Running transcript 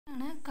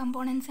ആണ്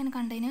components and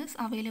containers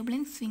available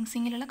in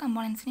സ്വിങ്സിങ്ങിലുള്ള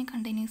കമ്പോണൻസിനെയും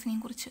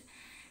കണ്ടെയ്നേഴ്സിനെയും കുറിച്ച്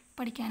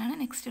പഠിക്കാനാണ്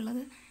നെക്സ്റ്റ്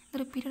ഉള്ളത്. ഇത്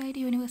റിപ്പീറ്റഡ്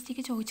ആയിട്ട്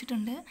യൂണിവേഴ്സിറ്റിക്ക്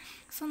ചോദിച്ചിട്ടുണ്ട്.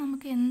 സോ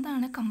നമുക്ക്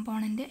എന്താണ്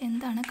കമ്പോണൻറ്റ്,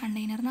 എന്താണ്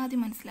കണ്ടെയ്നർ എന്ന്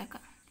ആദ്യം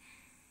മനസ്സിലാക്കാം.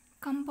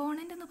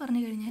 കമ്പോണൻ്റ് എന്ന്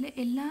പറഞ്ഞു കഴിഞ്ഞാൽ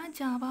എല്ലാ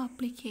ജാവ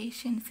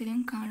ആപ്ലിക്കേഷൻസിലും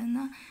കാണുന്ന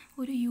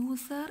ഒരു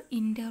യൂസർ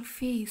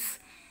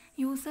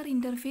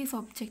ഇൻ്റർഫേസ്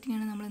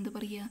ഒബ്ജക്റ്റിനാണ് നമ്മൾ എന്ത്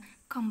പറയുക,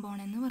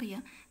 കമ്പോണൻ്റ് എന്ന്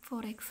പറയുക.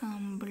 ഫോർ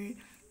എക്സാമ്പിൾ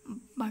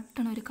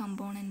ബട്ടൺ ഒരു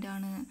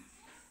കമ്പോണൻ്റാണ്,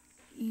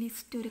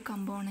 ലിസ്റ്റ് ഒരു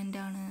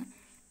കമ്പോണൻ്റാണ്,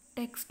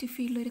 ടെക്സ്റ്റ്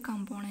ഫീൽഡ് ഒരു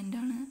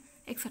കമ്പോണൻ്റാണ്,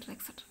 എക്സെട്ര.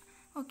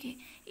 ഓക്കെ,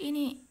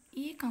 ഇനി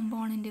ഈ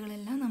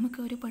കമ്പോണൻറ്റുകളെല്ലാം നമുക്ക്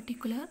ഒരു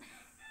പർട്ടിക്കുലർ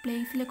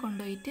പ്ലേസിൽ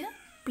കൊണ്ടുപോയിട്ട്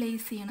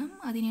പ്ലേസ് ചെയ്യണം.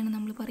 അതിനെയാണ്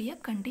നമ്മൾ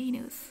പറയുക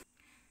കണ്ടെയ്നേഴ്സ്.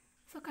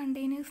 സോ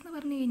കണ്ടെയ്നേഴ്സ് എന്ന്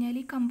പറഞ്ഞു കഴിഞ്ഞാൽ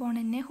ഈ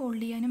കമ്പോണൻറ്റിനെ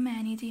ഹോൾഡ് ചെയ്യാനും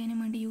മാനേജ് ചെയ്യാനും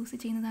വേണ്ടി യൂസ്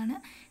ചെയ്യുന്നതാണ്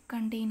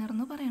കണ്ടെയ്നർ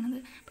എന്ന് പറയുന്നത്.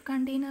 അപ്പോൾ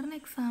കണ്ടെയ്നറിന്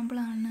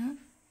എക്സാമ്പിളാണ്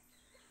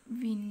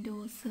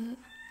വിൻഡോസ്,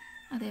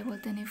 അതേപോലെ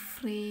തന്നെ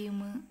frame,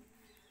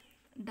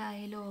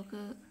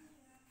 dialogue,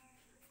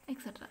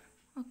 etcetera.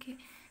 Okay,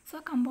 so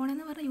component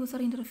എന്ന് പറഞ്ഞാൽ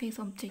യൂസർ ഇൻ്റർഫേസ്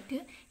ഒബ്ജക്റ്റ്.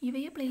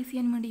 ഇവയെ പ്ലേസ്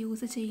ചെയ്യാൻ വേണ്ടി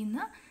യൂസ് ചെയ്യുന്ന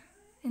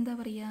എന്താ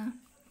പറയുക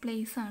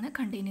പ്ലേസാണ്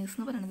കണ്ടെയ്നേഴ്സ്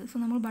എന്ന് പറയുന്നത്. സോ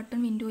നമ്മൾ ബട്ടൺ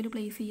വിൻഡോയിൽ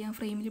പ്ലേസ് ചെയ്യാം,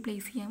 ഫ്രെയിമിൽ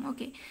പ്ലേസ് ചെയ്യാം.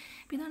 ഓക്കെ,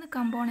 അപ്പോൾ ഇതാണ്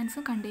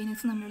കമ്പോണൻസും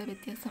കണ്ടെയ്നേഴ്സും തമ്മിലുള്ള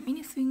വ്യത്യാസം.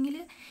 ഇനി സ്വിങ്ങിൽ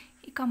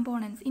ഈ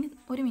കമ്പോണൻസ്, ഇനി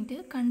ഒരു മിനിറ്റ്,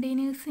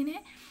 കണ്ടെയ്നേഴ്സിനെ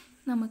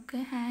നമുക്ക്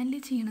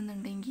ഹാൻഡിൽ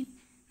ചെയ്യണമെന്നുണ്ടെങ്കിൽ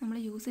നമ്മൾ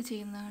യൂസ്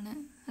ചെയ്യുന്നതാണ്,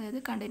 അതായത്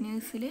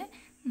കണ്ടെയ്നേഴ്സിൽ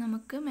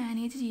നമുക്ക്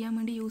മാനേജ് ചെയ്യാൻ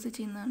വേണ്ടി യൂസ്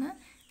ചെയ്യുന്നതാണ്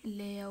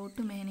ലേ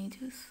ഔട്ട്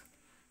മാനേജേഴ്സ്.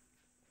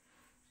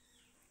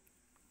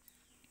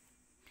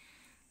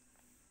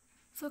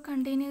 സോ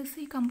കണ്ടെയ്നേഴ്സ്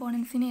ഈ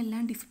കമ്പോണൻസിനെ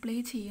എല്ലാം ഡിസ്പ്ലേ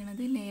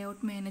ചെയ്യണത് ലേ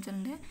ഔട്ട്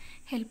മാനേജറിൻ്റെ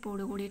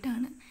ഹെൽപ്പോട്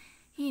കൂടിയിട്ടാണ്.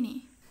 ഇനി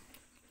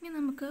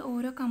നമുക്ക്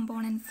ഓരോ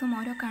കമ്പോണൻസും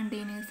ഓരോ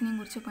കണ്ടെയ്നേഴ്സിനെയും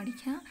കുറിച്ച്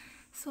പഠിക്കാം.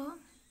 സോ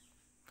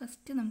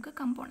ഫസ്റ്റ് നമുക്ക്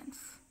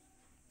കമ്പോണൻസ്.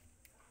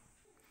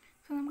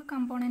 സോ നമുക്ക്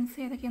കമ്പോണൻസ്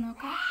ഏതൊക്കെയാണ്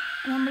നോക്കാം.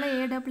 നമ്മൾ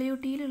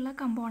AWTയിലുള്ള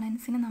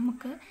കമ്പോണൻസിന്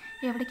നമുക്ക്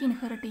എവിടേക്ക്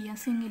ഇൻഹെറിറ്റ് ചെയ്യാം,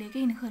 സ്വിങ്ങിലേക്ക്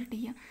ഇൻഹെറിറ്റ്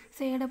ചെയ്യാം.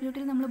 സോ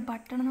AWTയിൽ നമ്മൾ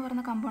ബട്ടൺ എന്ന്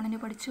പറയുന്ന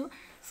കമ്പോണൻറ്റ് പഠിച്ചു.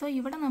 സോ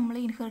ഇവിടെ നമ്മൾ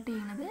ഇൻഹെറിറ്റ്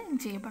ചെയ്യുന്നത്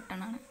J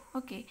ബട്ടണാണ്.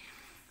 Okay,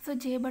 so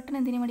J button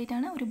എന്തിനു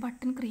വേണ്ടിയിട്ടാണ്, ഒരു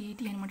ബട്ടൺ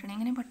ക്രിയേറ്റ് ചെയ്യാൻ വേണ്ടിയിട്ടാണ്.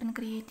 എങ്ങനെ ബട്ടൺ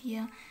ക്രിയേറ്റ്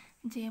ചെയ്യുക,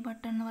 ജെ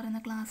ബട്ടൺ എന്ന് പറയുന്ന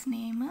class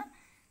name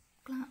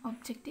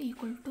object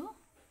equal to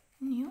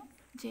new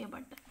J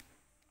button,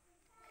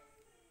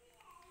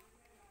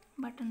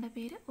 ബട്ടണിൻ്റെ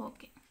പേര്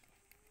ഓക്കെ.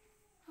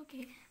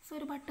 സോ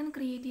ഒരു ബട്ടൺ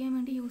ക്രിയേറ്റ് ചെയ്യാൻ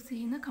വേണ്ടി യൂസ്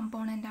ചെയ്യുന്ന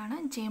കമ്പോണൻ്റാണ്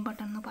ജെ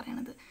ബട്ടൺ എന്ന്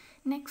പറയുന്നത്.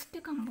 Next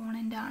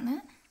കമ്പോണൻ്റാണ്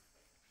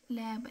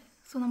label.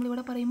 സോ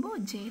നമ്മളിവിടെ പറയുമ്പോൾ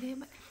ജെ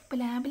ലേബൽ. ഇപ്പോൾ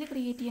ലേബൽ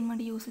ക്രിയേറ്റ് ചെയ്യാൻ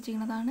വേണ്ടി യൂസ്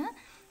ചെയ്യുന്നതാണ്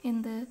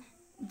എന്ത്,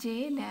 ജെ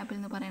ലേബൽ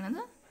എന്ന്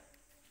പറയുന്നത്.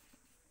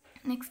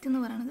 നെക്സ്റ്റ് എന്ന്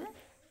പറയുന്നത്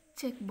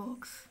check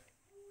box,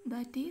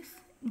 that is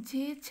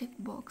J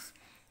check box.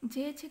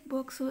 J check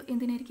box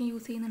എന്തിനായിരിക്കും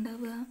യൂസ്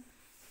ചെയ്യുന്നുണ്ടാവുക,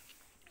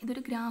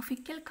 ഇതൊരു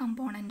ഗ്രാഫിക്കൽ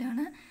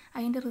കമ്പോണൻ്റാണ്.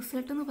 അതിൻ്റെ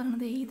റിസൾട്ട് എന്ന്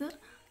പറയുന്നത് either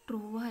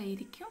ട്രൂ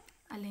ആയിരിക്കും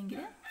അല്ലെങ്കിൽ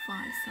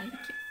ഫാൾസ്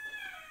ആയിരിക്കും.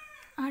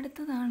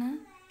 അടുത്തതാണ്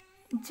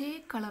ജെ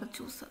കളർ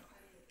ചൂസർ.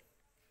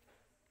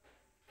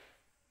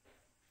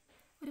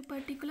 ഒരു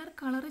പർട്ടിക്കുലർ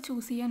കളർ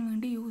ചൂസ് ചെയ്യാൻ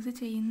വേണ്ടി യൂസ്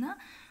ചെയ്യുന്ന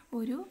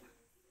ഒരു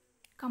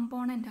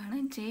കമ്പോണൻ്റാണ്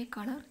ജെ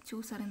കളർ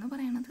ചൂസർ എന്ന്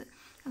പറയുന്നത്.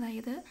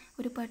 അതായത്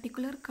ഒരു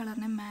പർട്ടിക്കുലർ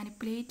കളറിനെ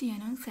മാനിപ്പുലേറ്റ്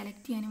ചെയ്യാനും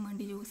സെലക്ട് ചെയ്യാനും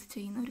വേണ്ടി യൂസ്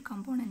ചെയ്യുന്ന ഒരു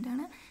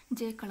കമ്പോണൻ്റാണ്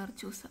ജെ കളർ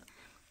ചൂസർ.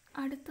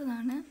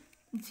 അടുത്തതാണ്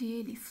J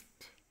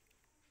list.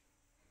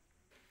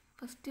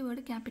 First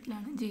word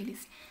ക്യാപിറ്റലാണ്, J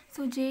list.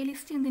 So J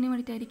list എന്തിനു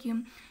വേണ്ടിയിട്ടായിരിക്കും,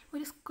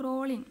 ഒരു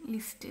സ്ക്രോളിംഗ്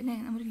ലിസ്റ്റ് അല്ലേ,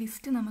 ഒരു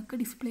ലിസ്റ്റ് നമുക്ക്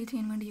ഡിസ്പ്ലേ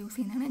ചെയ്യാൻ വേണ്ടി യൂസ്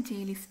ചെയ്യുന്നതാണ് J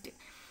list.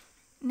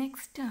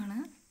 നെക്സ്റ്റാണ്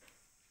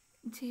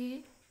J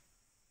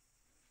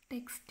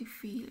text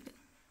field.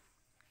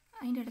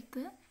 അതിൻ്റെ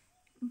അടുത്ത്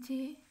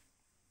ജെ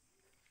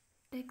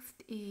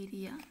ടെക്സ്റ്റ്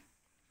ഏരിയ.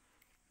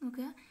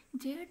 നോക്കുക,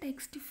 ജെ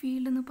ടെക്സ്റ്റ്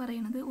ഫീൽഡ് എന്ന്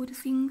പറയുന്നത് ഒരു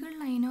single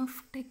line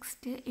of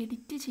text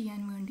edit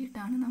ചെയ്യാൻ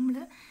വേണ്ടിയിട്ടാണ് നമ്മൾ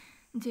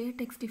ജെ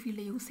ടെക്സ്റ്റ്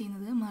ഫീൽഡ് യൂസ്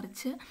ചെയ്യുന്നത്.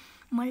 മറിച്ച്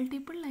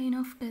മൾട്ടിപ്പിൾ ലൈൻ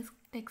ഓഫ്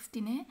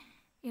ടെക്സ്റ്റിനെ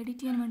എഡിറ്റ്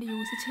ചെയ്യാൻ വേണ്ടി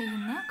യൂസ്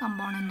ചെയ്യുന്ന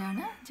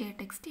കമ്പോണൻ്റാണ് ജെ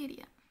ടെക്സ്റ്റ്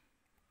ഏരിയ.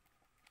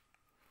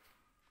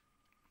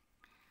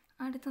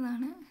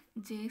 അടുത്തതാണ്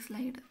ജെ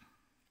സ്ലൈഡർ.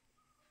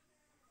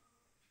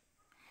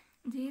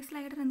 ജെ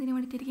സ്ലൈഡർ എന്തിനു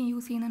വേണ്ടിയിട്ടായിരിക്കും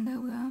യൂസ്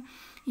ചെയ്യുന്നുണ്ടാവുക,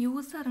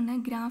 യൂസറിന്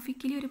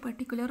ഗ്രാഫിക്കലി ഒരു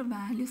പർട്ടിക്കുലർ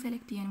വാല്യൂ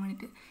സെലക്ട് ചെയ്യാൻ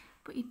വേണ്ടിയിട്ട്.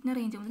 ഇപ്പോൾ ഇന്നർ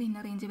റേഞ്ച് മുതൽ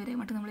ഇന്നർ റേഞ്ച് വരെ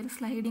മറ്റും നമ്മളൊരു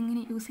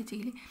സ്ലൈഡിങ്ങിന് യൂസ്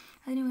ചെയ്യില്ലേ,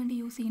 അതിന് വേണ്ടി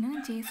യൂസ്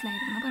ചെയ്യുന്നതാണ് ജെ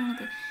സ്ലൈഡർ എന്ന്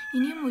പറയുന്നത്.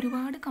 ഇനിയും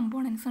ഒരുപാട്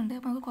കമ്പോണൻസ് ഉണ്ട്.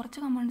 അപ്പോൾ നമുക്ക് കുറച്ച്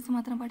കമ്പോണൻസ്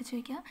മാത്രം പഠിച്ചു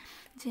വയ്ക്കുക.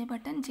 J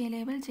button, J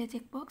label, J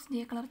check box,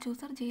 J colour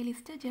chooser, J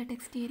list, J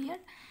text area,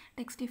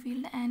 text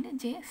field and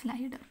J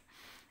slider.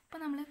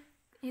 ഇപ്പോൾ നമ്മൾ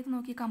ഏത്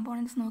നോക്കി,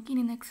 കമ്പോണൻസ് നോക്കി.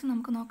 ഇനി നെക്സ്റ്റ്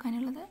നമുക്ക്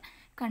നോക്കാനുള്ളത്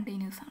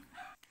കണ്ടെയ്നേഴ്സാണ്.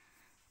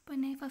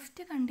 പിന്നെ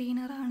ഫസ്റ്റ്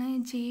കണ്ടെയ്നറാണ്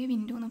ജെ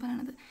വിൻഡോ എന്ന്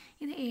പറയുന്നത്.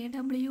 ഇത്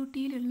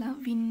AWTയിലുള്ള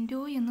വിൻഡോ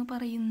എന്ന്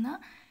പറയുന്ന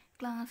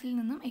ക്ലാസ്സിൽ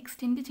നിന്നും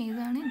എക്സ്റ്റെൻഡ്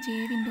ചെയ്തതാണ് ജെ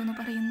വിൻഡോ എന്ന്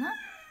പറയുന്ന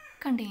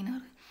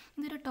കണ്ടെയ്നർ.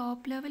 ഇതൊരു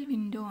ടോപ്പ് ലെവൽ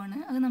വിൻഡോ ആണ്.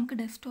 അത് നമുക്ക്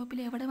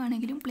ഡെസ്ക്ടോപ്പിൽ എവിടെ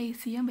വേണമെങ്കിലും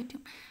പ്ലേസ് ചെയ്യാൻ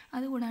പറ്റും.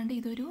 അതുകൂടാണ്ട്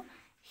ഇതൊരു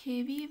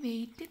ഹെവി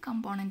വെയ്റ്റ്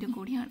കമ്പോണൻറ്റും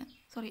കൂടിയാണ്,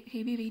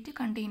 ഹെവി വെയ്റ്റ്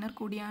കണ്ടെയ്നർ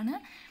കൂടിയാണ്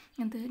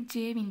ഇത്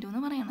ജെ വിൻഡോ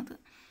എന്ന് പറയുന്നത്.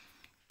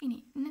 ഇനി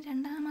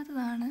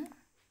രണ്ടാമത്തതാണ്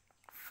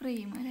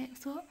ഫ്രെയിം അല്ലേ.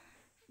 സോ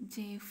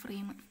ജെ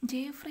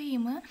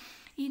ഫ്രെയിം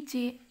ഈ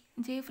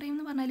ജെ ഫ്രെയിം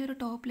എന്ന് പറഞ്ഞാൽ ഒരു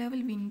ടോപ്പ്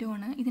ലെവൽ വിൻഡോ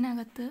ആണ്.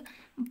 ഇതിനകത്ത്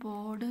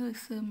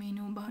ബോർഡേഴ്സ്,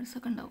 മെനു ബാർസ്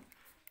ഒക്കെ ഉണ്ടാവും.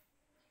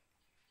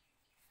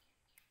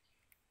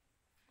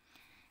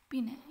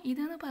 പിന്നെ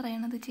ഇതെന്ന്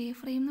പറയുന്നത് ജെ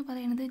ഫ്രെയിം എന്ന്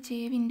പറയുന്നത് ജെ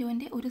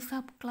വിൻഡോൻ്റെ ഒരു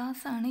സബ്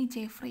ക്ലാസ് ആണ് ഈ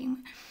J frame.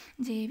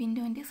 J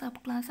വിൻഡോൻ്റെ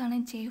sub class ആണ്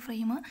J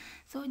frame.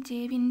 So J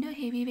window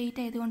heavy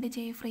weight ആയതുകൊണ്ട്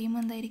ജെ ഫ്രെയിം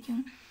എന്തായിരിക്കും?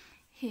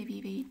 ഹെവി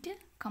വെയിറ്റ്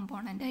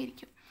കമ്പോണൻ്റ്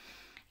ആയിരിക്കും.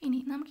 ഇനി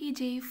നമുക്ക് ഈ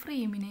ജെ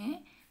ഫ്രെയിമിനെ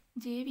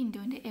ജെ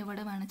വിൻഡോൻ്റെ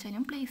എവിടെ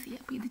വേണമെച്ചാലും പ്ലേസ്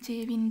ചെയ്യാം. അപ്പോൾ ഇത് ജെ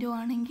വിൻഡോ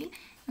ആണെങ്കിൽ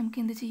നമുക്ക്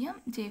എന്ത് ചെയ്യാം?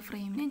 ജെ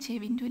ഫ്രെയിമിനെ ജെ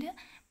വിൻഡോയിൽ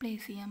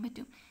പ്ലേസ് ചെയ്യാൻ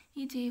പറ്റും.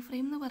 ഈ ജെ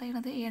ഫ്രെയിം എന്ന്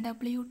പറയുന്നത്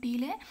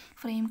AWTയിലെ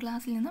ഫ്രെയിം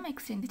ക്ലാസ്സിൽ നിന്നും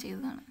എക്സ്റ്റെൻഡ്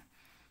ചെയ്തതാണ്.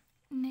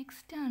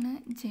 നെക്സ്റ്റ് ആണ്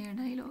ജെ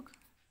ഡയലോഗ്.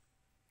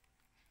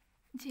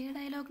 ജെ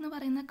ഡയലോഗ് എന്ന്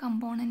പറയുന്ന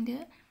കമ്പോണൻറ്റ്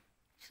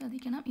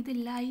ശ്രദ്ധിക്കണം, ഇത്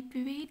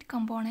ലൈറ്റ് വെയ്റ്റ്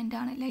കമ്പോണൻ്റ്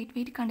ആണ്. ലൈറ്റ്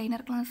വെയ്റ്റ്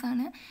കണ്ടെയ്നർ ക്ലാസ്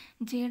ആണ്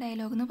ജെ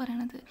ഡയലോഗ് എന്ന്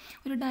പറയുന്നത്.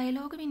 ഒരു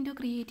ഡയലോഗ് വിൻഡോ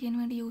ക്രിയേറ്റ് ചെയ്യാൻ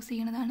വേണ്ടി യൂസ്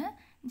ചെയ്യുന്നതാണ്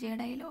ജെ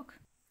ഡയലോഗ്.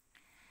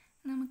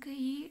 നമുക്ക്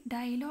ഈ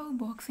ഡയലോഗ്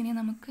ബോക്സിനെ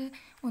നമുക്ക്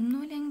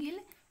ഒന്നുമില്ലെങ്കിൽ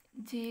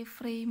ജെ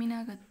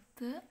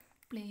ഫ്രെയിമിനകത്ത്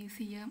പ്ലേസ്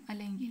ചെയ്യാം,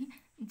 അല്ലെങ്കിൽ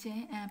ജെ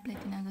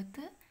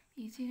ആപ്ലെറ്റിനകത്ത്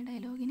ഈ ജെ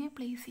ഡയലോഗിനെ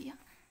പ്ലേസ് ചെയ്യാം.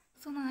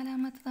 So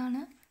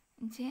നാലാമത്തതാണ്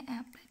J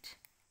applet.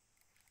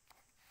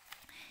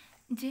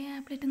 J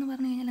applet എന്ന്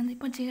പറഞ്ഞു കഴിഞ്ഞാൽ എന്താ?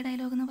 ഇപ്പോൾ ജെ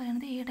ഡയലോഗ് എന്ന്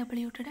പറയുന്നത്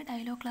AWTയുടെ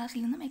ഡയലോഗ്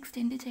ക്ലാസ്സിൽ നിന്നും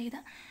എക്സ്റ്റെൻഡ് ചെയ്ത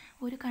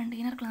ഒരു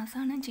കണ്ടെയ്നർ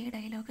ക്ലാസ്സാണ് J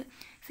dialogue.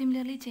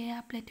 Similarly J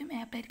ആപ്ലെറ്റും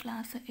applet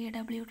class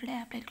AWTയുടെ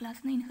applet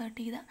ക്ലാസ്സിൽ നിന്ന് ഇൻഹെർട്ട്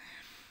ചെയ്ത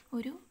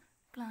ഒരു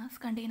ക്ലാസ്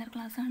കണ്ടെയ്നർ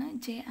ക്ലാസ്സാണ്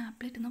ജെ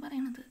ആപ്ലെറ്റ് എന്ന്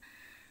പറയുന്നത്.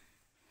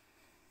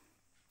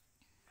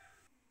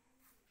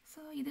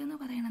 സോ ഇതെന്ന്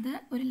പറയുന്നത്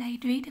ഒരു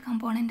ലൈറ്റ് വെയ്റ്റ്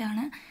കമ്പോണൻ്റ്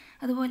ആണ്.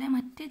 അതുപോലെ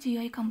മറ്റ്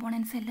GUI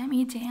കമ്പോണൻസ് എല്ലാം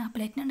ഈ ജെ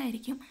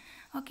ആപ്ലെറ്റിനുണ്ടായിരിക്കും.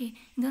 ഓക്കെ,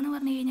 ഇതെന്ന്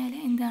പറഞ്ഞു കഴിഞ്ഞാൽ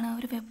എന്താണ്?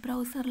 ഒരു വെബ്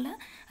ബ്രൗസറിൽ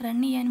റൺ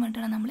ചെയ്യാൻ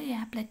വേണ്ടിയാണ് നമ്മൾ ഈ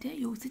ആപ്ലെറ്റ്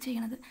യൂസ്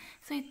ചെയ്യണത്.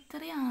 സോ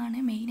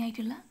ഇത്രയാണ്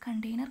മെയിനായിട്ടുള്ള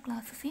container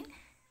classes in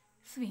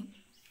swing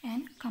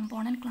and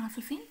component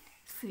classes in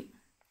swing.